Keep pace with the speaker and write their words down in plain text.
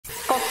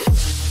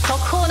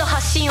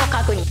信を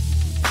確認。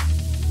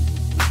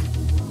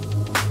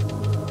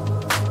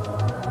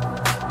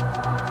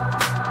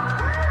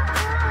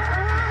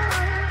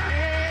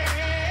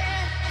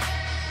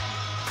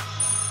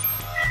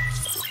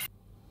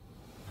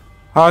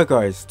Hi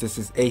guys, this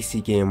is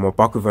AC Gamer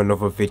back with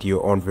another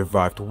video on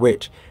Revived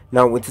Witch.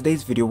 Now in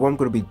today's video what I'm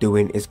going to be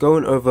doing is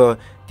going over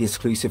the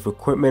exclusive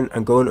equipment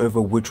and going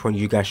over which one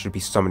you guys should be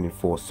summoning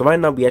for. So right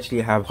now we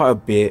actually have quite a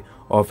bit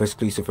of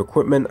exclusive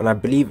equipment, and I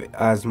believe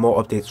as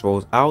more updates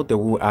rolls out they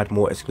will add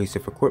more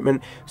exclusive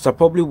equipment, so I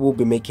probably will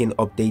be making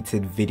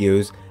updated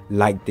videos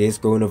like this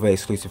going over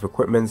exclusive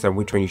equipments and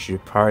which one you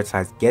should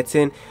prioritize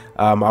getting.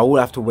 I will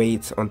have to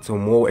wait until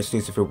more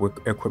exclusive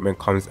equipment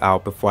comes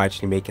out before I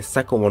actually make a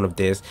second one of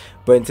this,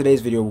 but in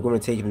today's video we're going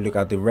to take a look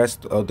at the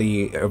rest of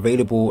the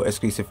available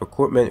exclusive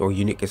equipment or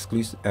unique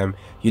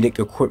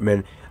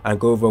equipment and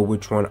go over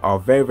which one are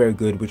very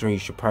good, which one you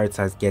should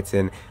prioritize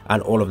getting,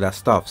 and all of that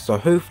stuff. So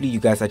hopefully you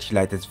guys actually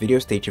like this video.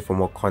 Stay tuned for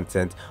more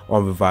content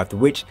on Revived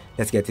Witch.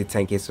 Let's get to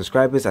 10k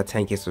subscribers. At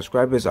 10k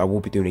subscribers I will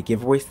be doing a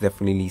giveaway, so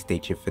definitely stay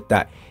tuned for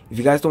that. If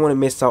you guys don't want to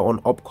miss out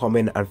on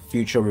upcoming and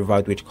future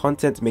Revived Witch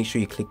content, make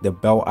sure you click the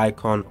bell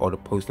icon or the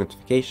post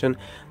notification,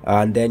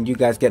 and then you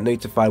guys get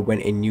notified when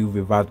a new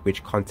Revived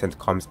Witch content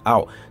comes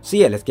out. So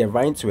yeah, let's get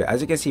right into it.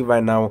 As you can see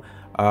right now,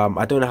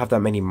 I don't have that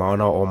many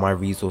mana, or my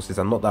resources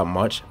are not that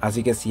much. As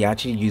you can see, I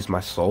actually use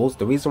my souls.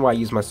 The reason why I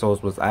use my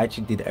souls was I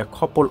actually did a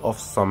couple of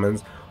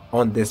summons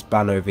on this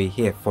banner over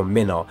here for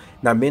Mina.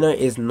 Now Mina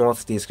is not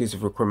the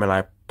exclusive equipment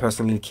I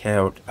personally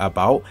cared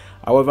about.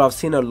 However, I've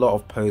seen a lot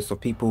of posts of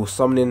people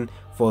summoning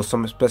for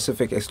some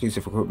specific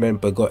exclusive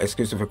equipment but got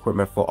exclusive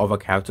equipment for other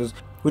characters,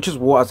 which is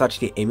what I was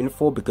actually aiming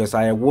for, because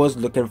I was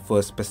looking for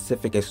a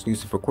specific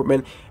exclusive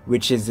equipment,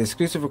 which is the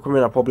exclusive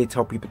equipment I probably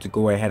tell people to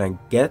go ahead and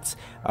get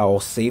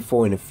or save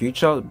for in the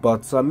future.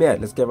 But yeah,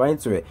 let's get right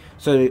into it.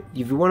 So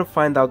if you want to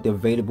find out the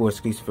available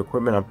exclusive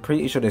equipment, I'm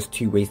pretty sure there's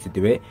two ways to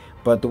do it,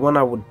 but the one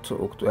I would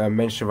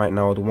mention right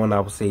now, the one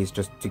I would say is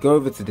just to go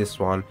over to this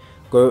one,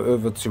 go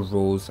over to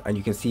rules, and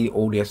you can see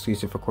all the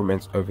exclusive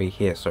equipment over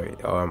here, sorry,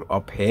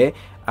 up here.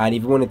 And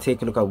if you want to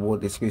take a look at what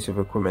the exclusive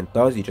equipment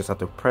does, you just have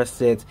to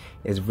press it.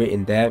 It's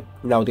written there.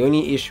 Now the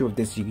only issue with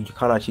this, you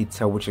can't actually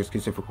tell which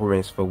exclusive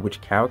equipment is for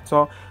which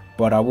character,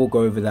 but I will go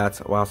over that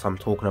whilst I'm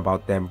talking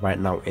about them right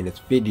now in this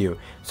video.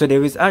 So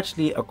there is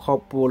actually a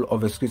couple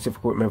of exclusive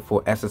equipment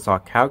for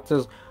SSR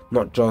characters,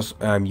 not just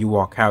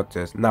UR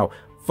characters. Now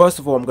first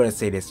of all, I'm going to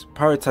say this: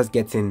 prioritize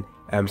getting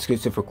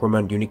exclusive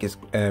equipment, unique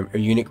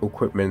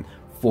equipment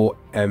for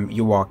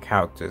UR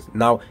characters.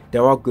 Now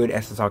there are good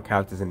SSR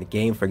characters in the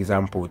game, for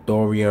example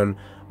Dorian,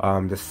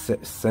 the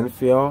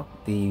Cynthia,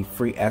 the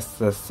free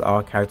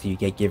SSR character you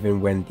get given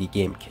when the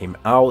game came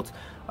out.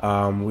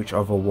 Which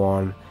other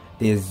one?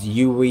 There's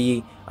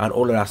Yui and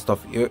all of that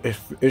stuff.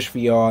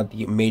 Ishvia,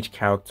 the mage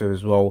character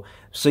as well.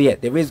 So yeah,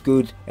 there is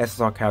good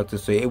SSR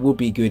characters, so it will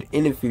be good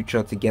in the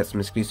future to get some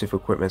exclusive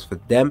equipments for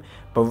them.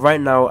 But right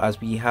now,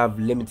 as we have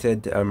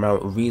limited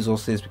amount of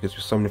resources because we're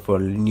summoning for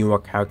newer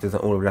characters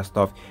and all of that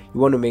stuff, you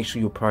want to make sure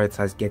you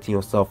prioritize getting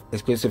yourself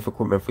exclusive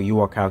equipment for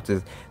UR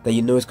characters that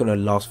you know is going to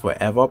last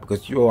forever,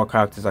 because UR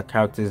characters are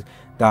characters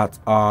that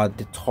are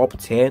the top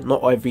tier.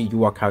 Not every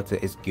UR character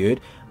is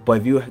good, but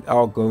if you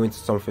are going to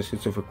some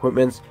exclusive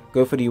equipments,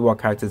 go for the UR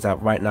characters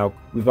that right now,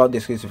 without the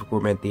exclusive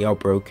equipment, they are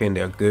broken,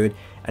 they are good.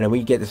 And then when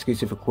you get the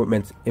exclusive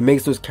equipment, it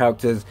makes those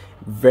characters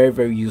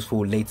very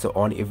useful later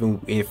on,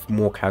 even if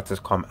more characters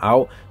come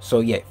out. So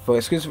yeah, for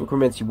exclusive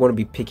equipment, you want to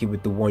be picky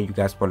with the one you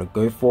guys want to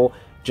go for,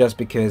 just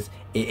because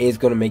it is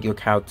going to make your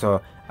character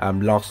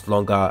last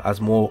longer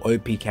as more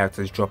OP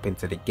characters drop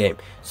into the game.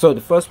 So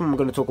the first one I'm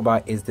going to talk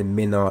about is the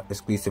Mina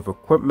exclusive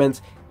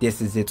equipment.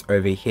 This is it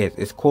over here.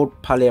 It's called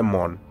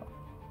Paliamon.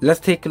 Let's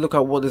take a look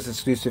at what this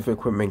exclusive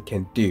equipment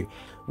can do.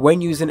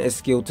 When using a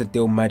skill to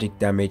deal magic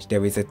damage,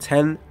 there is a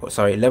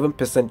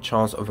 11%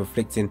 chance of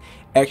inflicting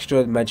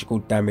extra magical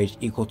damage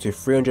equal to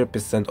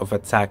 300% of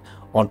attack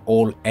on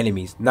all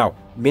enemies. Now,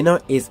 Mina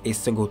is a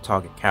single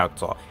target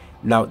character.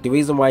 Now, the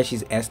reason why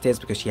she's S tier is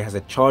because she has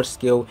a charge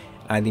skill,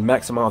 and the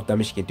max amount of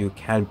damage she can do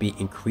can be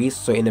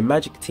increased. So in the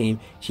magic team,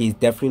 she is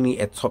definitely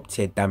a top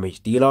tier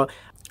damage dealer.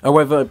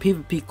 However, in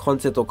PvP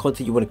content or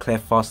content you want to clear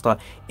faster,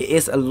 it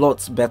is a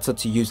lot better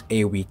to use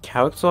AoE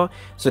character.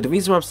 So the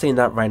reason why I'm saying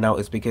that right now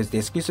is because the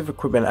exclusive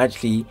equipment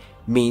actually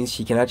means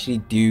she can actually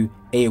do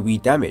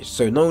AoE damage.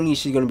 So not only is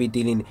she going to be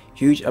dealing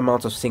huge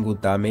amounts of single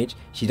damage,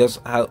 she does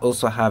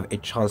also have a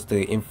chance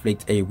to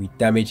inflict AoE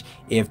damage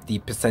if the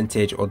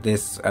percentage or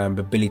this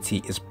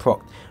ability is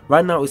procced.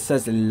 Right now it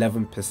says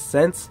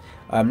 11%.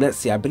 Let's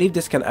see, I believe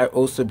this can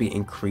also be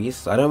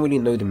increased. I don't really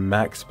know the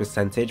max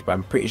percentage, but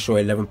I'm pretty sure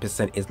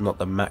 11% is not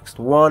the maxed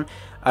one.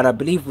 And I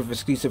believe with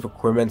exclusive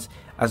equipment,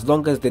 as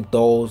long as the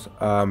doll's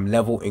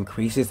level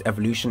increases,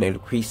 evolution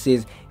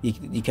increases,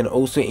 you can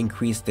also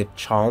increase the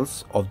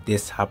chance of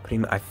this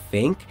happening. I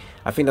think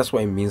that's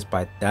what it means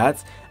by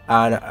that.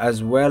 and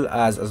as well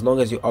as long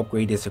as you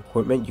upgrade this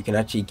equipment, you can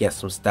actually get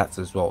some stats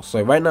as well.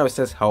 So right now it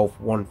says health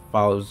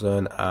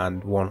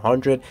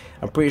 1100.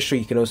 I'm pretty sure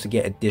you can also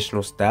get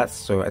additional stats,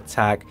 so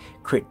attack,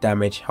 crit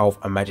damage, health,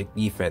 and magic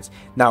defense.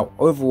 Now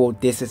overall,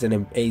 this is an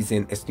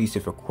amazing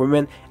exclusive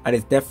equipment, and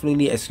it's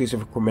definitely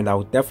exclusive equipment I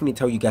would definitely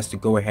tell you guys to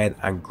go ahead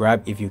and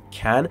grab if you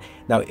can.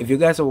 Now if you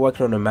guys are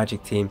working on a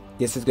magic team,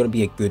 this is going to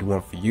be a good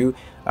one for you.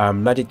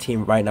 Magic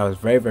team right now is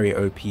very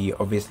OP,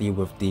 obviously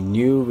with the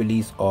new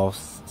release of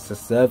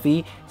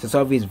Saservi.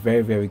 Saservi is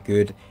very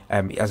good.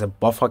 As a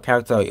buffer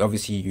character,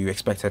 obviously you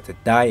expect her to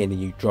die, and then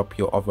you drop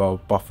your other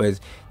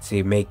buffers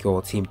to make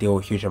your team deal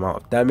a huge amount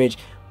of damage.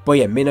 But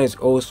yeah, Minna is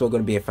also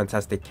going to be a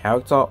fantastic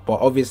character,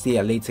 but obviously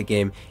a later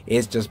game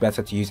it's just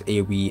better to use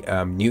AoE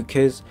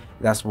nukers.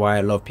 That's why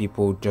a lot of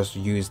people just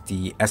use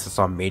the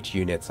SSR mage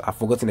units. I've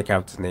forgotten the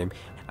character's name.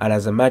 And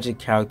as a magic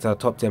character,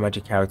 top tier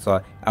magic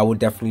character, I would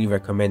definitely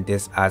recommend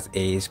this as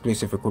a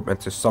exclusive equipment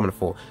to summon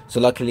for. So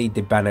luckily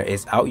the banner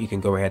is out, you can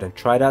go ahead and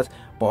try that.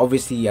 But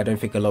obviously I don't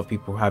think a lot of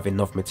people have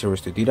enough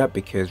materials to do that,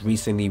 because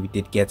recently we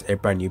did get a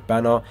brand new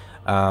banner.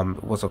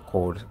 What's it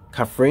called?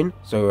 Catherine.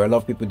 So a lot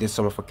of people did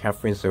summon for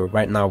Catherine, so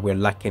right now we're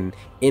lacking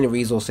in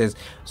resources.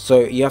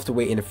 So you have to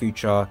wait in the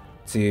future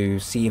to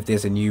see if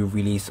there's a new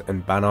release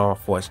and banner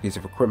for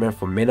exclusive equipment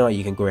for Minna.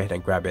 You can go ahead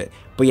and grab it.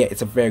 But yeah,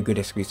 it's a very good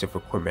exclusive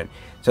equipment.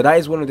 So that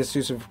is one of the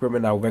exclusive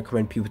equipment I would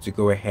recommend people to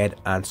go ahead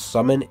and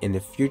summon in the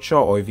future,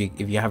 or if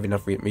you have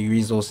enough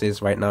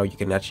resources right now, you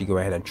can actually go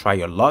ahead and try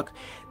your luck.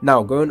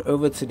 Now going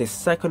over to the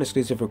second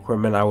exclusive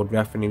equipment I would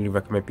definitely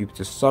recommend people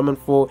to summon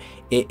for,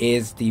 it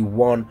is the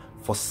one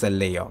for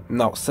Celea.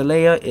 Now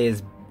Celea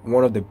is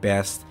one of the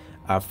best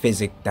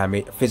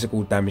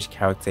physical damage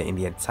character in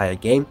the entire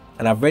game,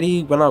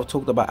 and when I've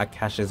talked about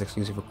Akasha's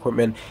exclusive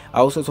equipment, I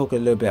also talked a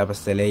little bit about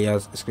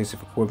Celea's exclusive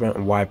equipment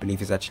and why I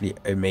believe it's actually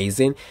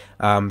amazing.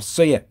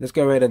 So yeah, let's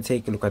go ahead and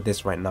take a look at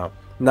this right now.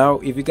 Now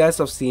if you guys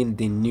have seen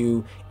the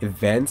new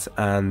events,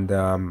 and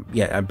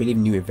yeah, I believe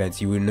new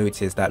events, you will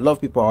notice that a lot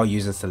of people are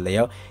using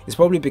Celea. It's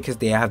probably because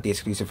they have the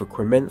exclusive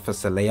equipment for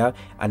Celea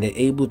and they're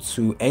able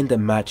to end the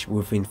match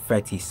within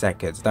 30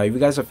 seconds. Now if you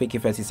guys are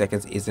thinking 30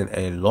 seconds isn't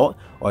a lot,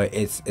 or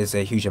it's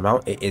a huge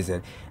amount, it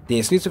isn't. The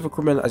exclusive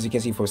equipment, as you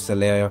can see for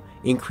Celea,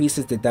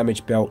 increases the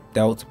damage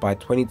dealt by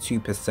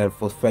 22%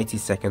 for 30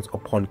 seconds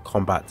upon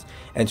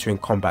entering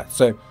combat.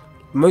 So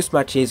most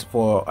matches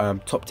for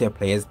top tier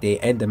players, they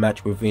end the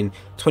match within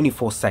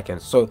 24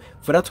 seconds. So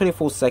for that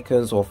 24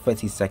 seconds or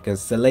 30 seconds,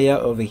 Celea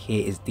over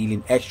here is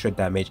dealing extra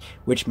damage,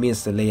 which means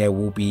Celea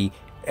will be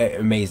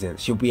amazing.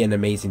 She'll be an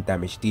amazing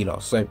damage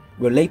dealer. So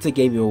your later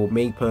game, your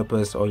main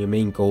purpose or your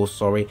main goal,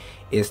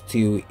 is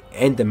to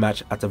end the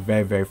match at a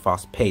very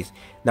fast pace.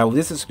 Now with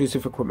this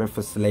exclusive equipment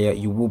for Celea,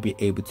 you will be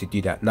able to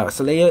do that. Now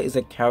Celea is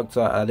a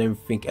character I don't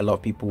think a lot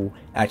of people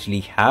actually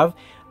have,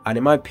 and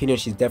in my opinion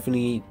she's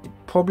definitely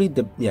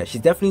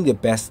the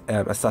best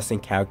assassin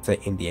character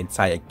in the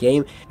entire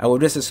game. And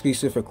with this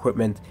exclusive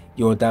equipment,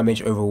 your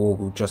damage overall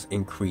will just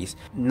increase.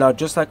 Now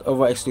just like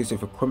other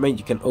exclusive equipment,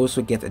 you can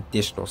also get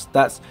additional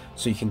stats.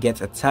 So you can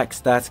get attack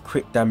stats,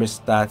 crit damage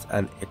stats,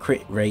 and a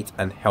crit rate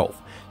and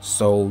health.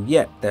 So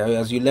yeah,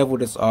 as you level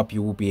this up,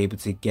 you will be able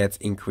to get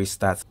increased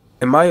stats.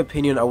 In my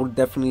opinion, I would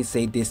definitely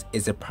say this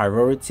is a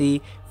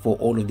priority for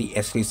all of the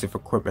exclusive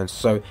equipment.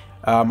 So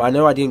I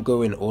know I didn't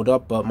go in order,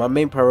 but my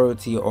main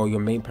priority, or your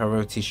main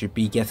priority, should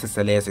be getting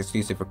Celea's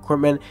exclusive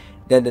equipment.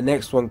 Then the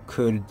next one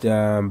could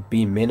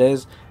be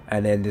Minna's,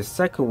 and then the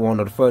second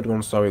one, or the third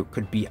one, sorry,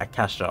 could be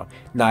Akasha.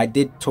 Now I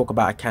did talk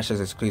about Akasha's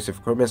exclusive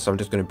equipment, so I'm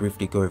just going to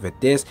briefly go over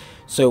this.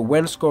 So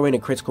when scoring a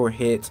critical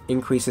hit,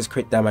 increases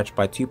crit damage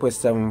by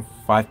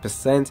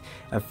 2.75%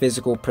 and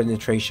physical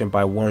penetration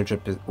by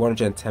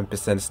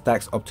 110%,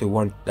 stacks up to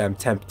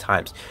 110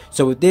 times.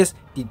 So with this,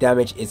 the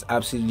damage is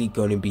absolutely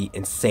going to be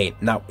insane.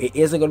 Now it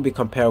isn't going to be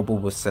comparable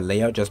with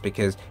Celea, just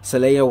because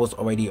Celea was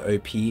already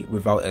OP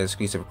without an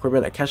exclusive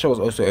equipment. Akasha was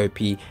also OP,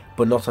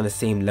 but not on the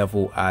same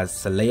level as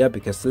Celea,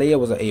 because Celea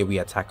was an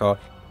AoE attacker.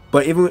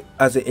 But even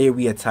as an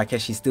AoE attacker,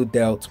 she still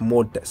dealt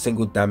more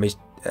single damage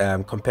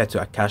compared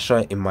to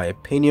Akasha, in my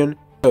opinion.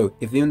 So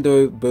even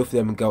though both of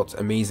them got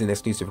amazing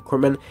exclusive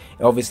equipment,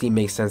 it obviously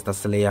makes sense that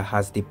Celea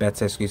has the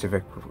better exclusive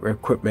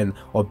equipment,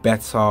 or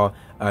better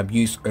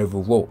use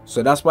overall.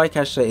 So that's why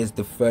Akasha is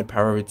the third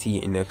priority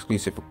in the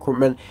exclusive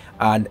equipment.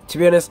 And to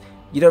be honest,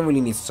 you don't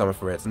really need to summon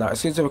for it. Now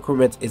exclusive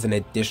equipment is an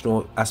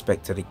additional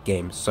aspect to the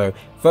game. So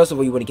first of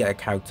all, you want to get a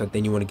character,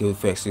 then you want to go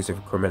for exclusive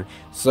equipment.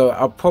 So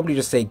I'll probably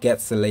just say get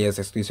Celea's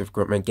exclusive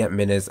equipment, get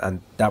Minna's, and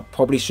that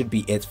probably should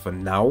be it for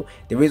now.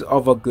 There is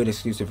other good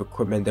exclusive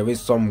equipment. There is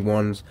some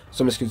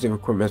exclusive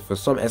equipment for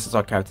some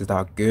SSR characters that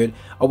are good.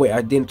 Oh wait,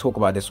 I didn't talk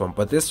about this one,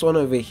 but this one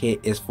over here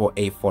is for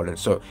a fallen.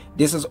 So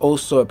this is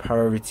also a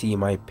priority in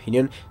my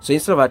opinion. So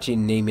instead of actually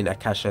naming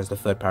Akasha as the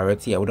third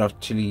priority, I would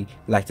actually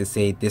like to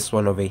say this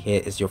one over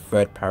here is your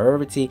third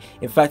priority.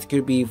 In fact, it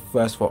could be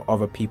first for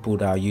other people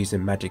that are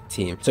using magic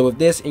team. So with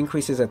this,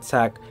 increases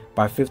attack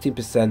by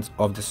 15%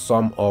 of the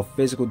sum of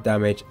physical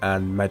damage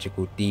and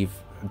magical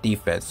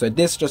defense. So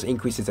this just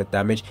increases the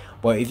damage,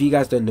 but if you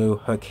guys don't know,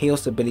 her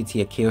chaos ability,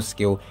 her chaos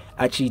skill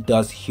actually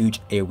does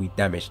huge AoE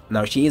damage.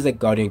 Now she is a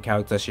guardian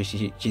character, so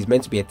she's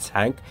meant to be a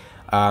tank,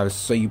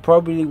 so you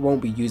probably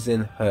won't be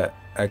using her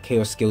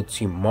chaos skill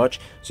too much,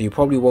 so you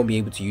probably won't be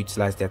able to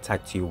utilize the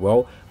attack too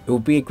well. It will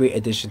be a great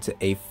addition to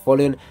a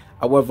Fallen.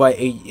 However,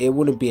 it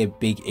wouldn't be a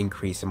big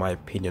increase in my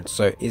opinion,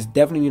 so it's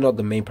definitely not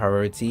the main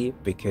priority,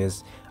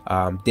 because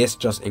this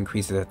just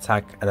increases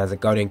attack, and as a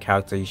guardian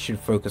character you should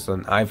focus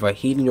on either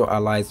healing your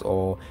allies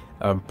or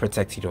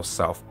protecting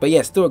yourself. But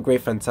yeah, still a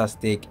great,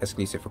 fantastic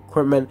exclusive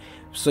equipment.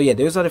 So yeah,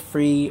 those are the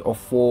 3 or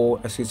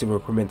 4 exclusive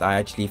equipment I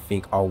actually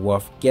think are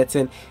worth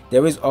getting.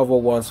 There is other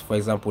ones, for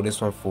example this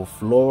one for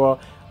Flora,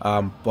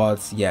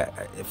 but yeah,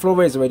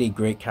 Flora is already a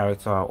great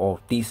character or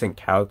decent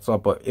character,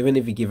 but even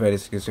if you give her the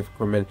exclusive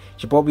equipment,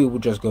 she probably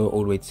would just go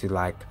all the way to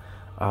like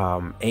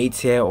A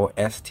tier or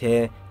S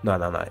tier. No,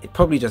 it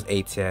probably just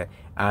A tier,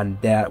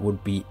 and that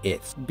would be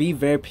it. Be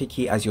very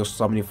picky as you're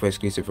summoning for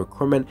exclusive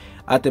equipment.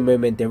 At the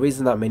moment there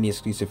isn't that many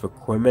exclusive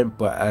equipment,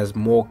 but as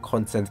more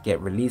content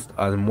get released,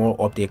 as more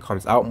update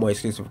comes out, more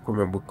exclusive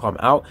equipment will come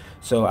out,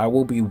 so I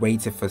will be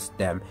waiting for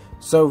them.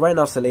 So right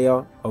now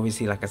Celea,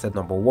 obviously like I said,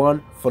 number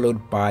 1,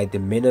 followed by the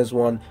Minas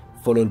one,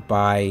 followed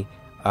by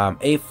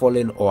a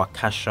Fallen or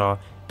Akasha.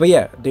 But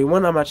yeah, the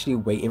one I'm actually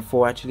waiting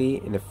for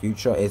in the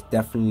future is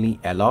definitely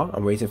Ella.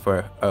 I'm waiting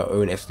for her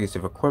own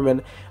exclusive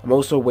equipment. I'm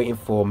also waiting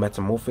for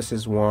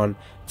Metamorphosis one,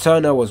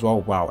 Turner as well.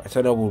 Wow,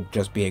 Turner will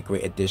just be a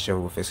great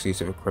addition with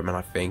exclusive equipment,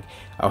 I think.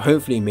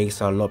 Hopefully makes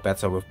her a lot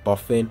better with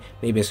buffing,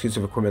 maybe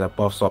exclusive equipment that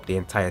buffs up the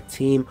entire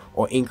team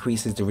or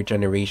increases the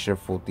regeneration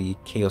for the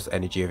chaos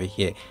energy over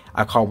here.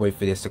 I can't wait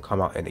for this to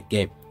come out in the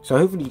game. So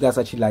hopefully you guys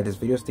actually like this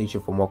video. Stay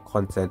tuned for more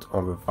content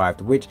on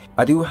Revived Witch.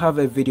 I do have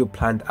a video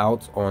planned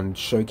out on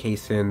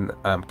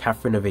showcasing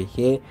Catherine over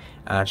here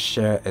and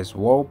Cher as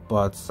well,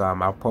 but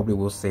I probably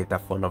will save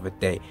that for another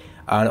day.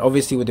 And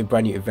obviously with the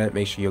brand new event,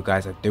 make sure you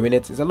guys are doing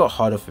it. It's a lot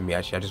harder for me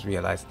actually, I just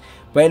realized.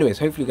 But anyways,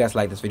 hopefully you guys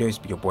like this video. It's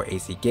been your boy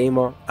AC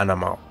Gamer, and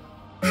I'm out.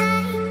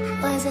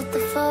 Was it the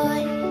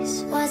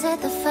voice? Was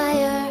it the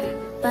fire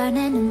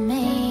burning in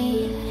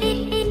me?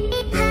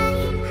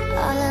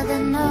 All of the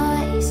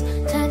noise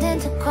turned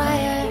into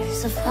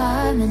choirs of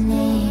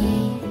harmony.